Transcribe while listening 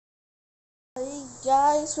Hey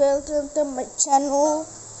guys, welcome to my channel.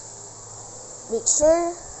 Make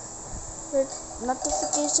sure hit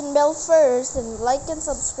notification bell first and like and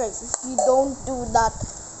subscribe. If you don't do that,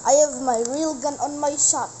 I have my real gun on my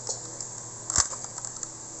shot.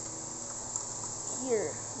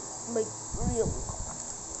 Here, my real.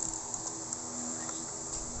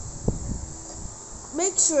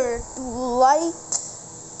 Make sure to like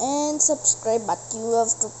and subscribe, but you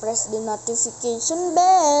have to press the notification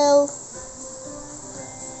bell.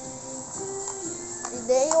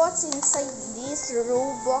 Today, what's inside this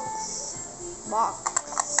roblox box?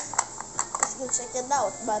 Let's go check it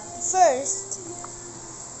out. But first,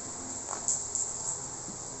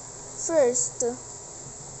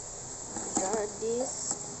 got this.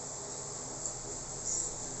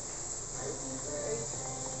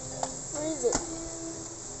 Where is it?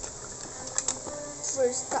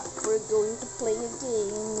 First up, we're going to play a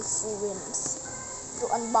game. Who wins? To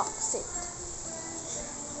unbox it.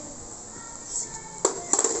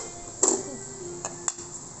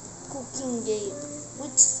 Cooking game.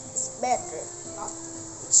 Which is better?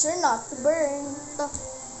 Sure not to burn.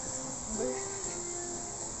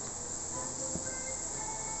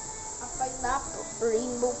 A pineapple.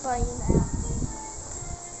 Rainbow pineapple.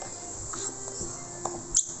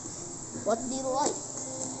 What do you like?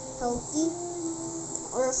 Healthy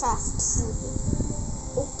or fast food?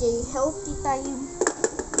 Okay, healthy time.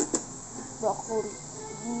 Broccoli.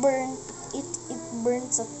 Burn it. It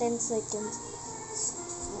burns at 10 seconds.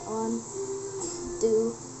 On to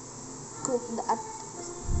cook that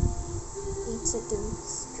 8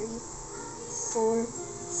 seconds. 3, 4,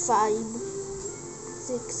 5,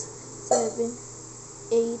 6, 7,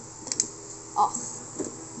 8. Off.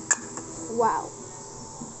 Wow.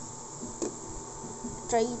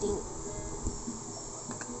 Trading.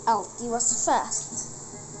 Alti was fast.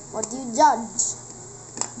 What do you judge?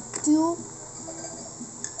 2.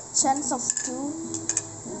 Chance of 2.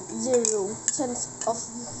 0. Chance of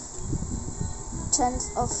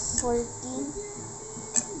 14.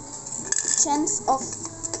 Chance of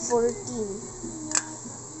 14.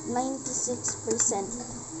 96%.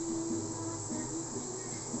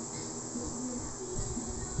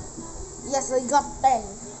 Yes, I got 10.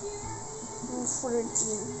 14.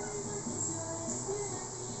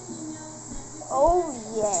 Oh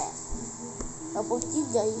yeah. How about you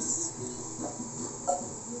guys?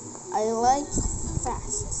 I like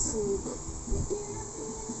fast food.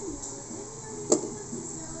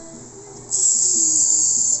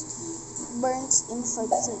 Burns in 5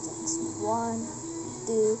 seconds. 1,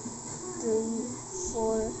 2, 3,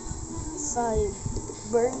 4,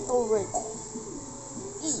 5. Burnt already.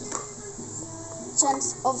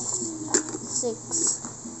 Chance of 6.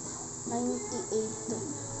 98.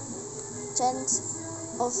 Chance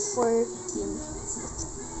of 14.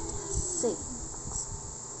 6.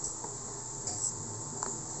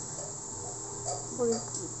 14.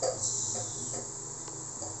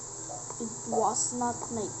 It was not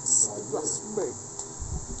nice. It was burnt,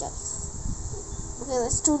 guys. Okay,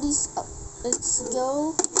 let's do this up. Let's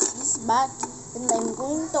go this back, and I'm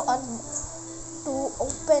going to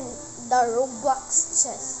open the Roblox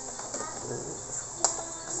chest,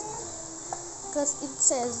 because it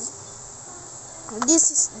says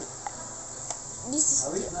this is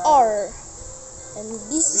the R and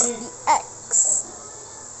this is the X.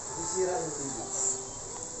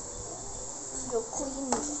 So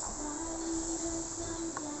clean it.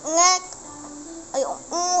 I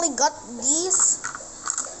only got this.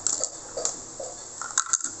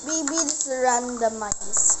 Maybe it's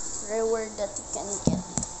randomized reward that you can get.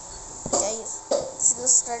 Guys,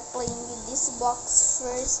 let's start playing with this box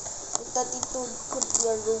first. I thought it could be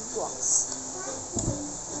a Roblox.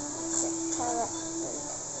 Check character.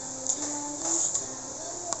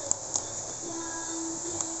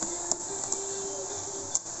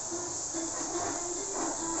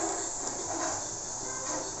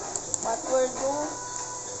 What we're going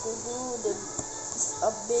to do a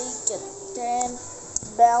bacon 10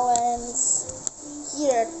 balance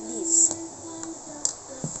here at this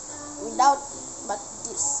without, but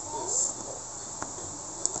this is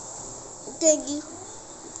okay.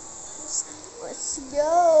 Let's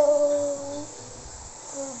go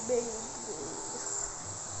for Beyblade.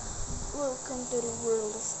 Welcome to the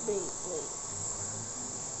world of Beyblade.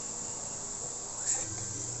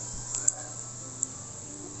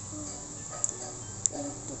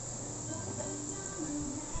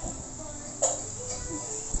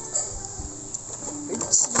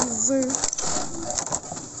 Achiever.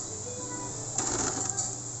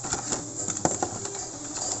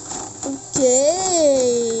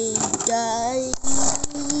 Okay, guys,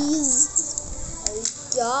 I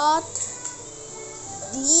got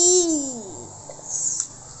this.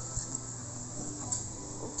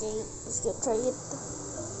 Okay, let's go try it.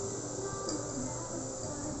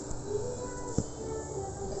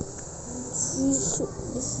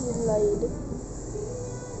 This is light.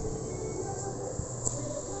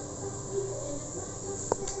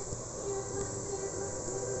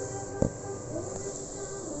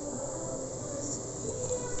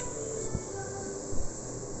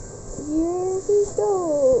 Here we go.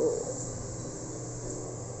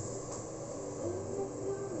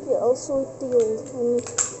 Okay, also it will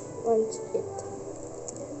launch it.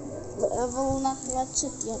 But I will not launch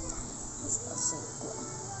it yet.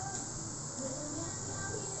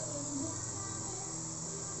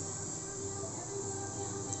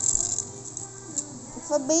 If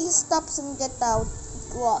a base stops and get out,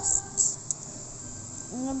 it lost.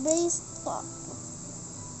 When a base stops,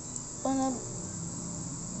 when a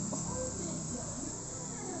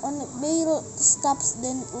base stops,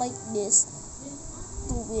 then like this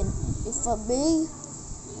to win. If a base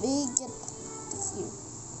get here,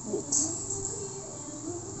 wait.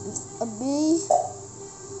 If a base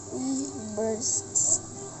bursts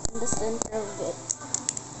in the center of it,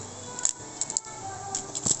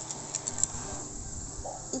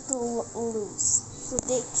 it will lose. So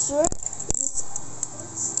make sure it is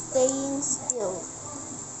staying still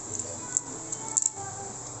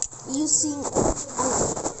using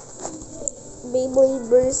Beyblade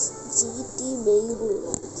Burst GT Beyblade.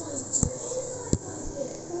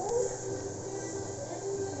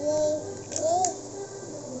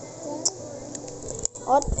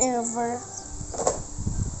 Whatever.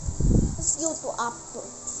 Let's go to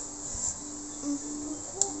upload.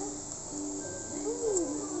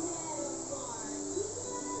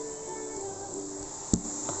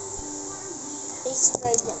 Let's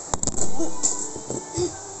try them.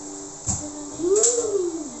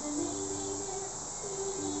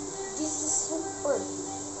 This is super.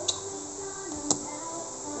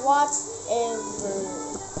 Whatever.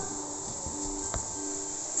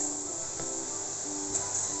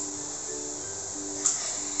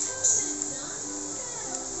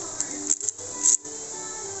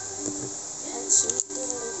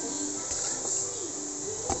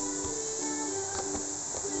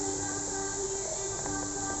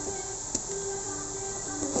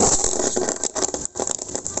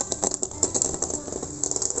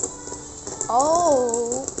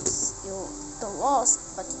 Oh, still the lost,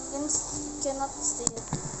 but you cannot stay.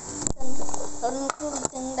 The only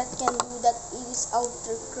thing that can do that is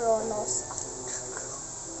Outer Chronos.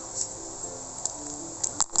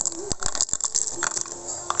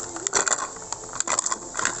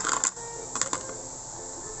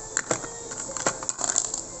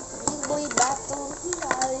 Beyblade battle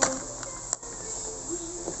time.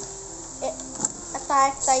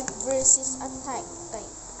 Attack type versus attack.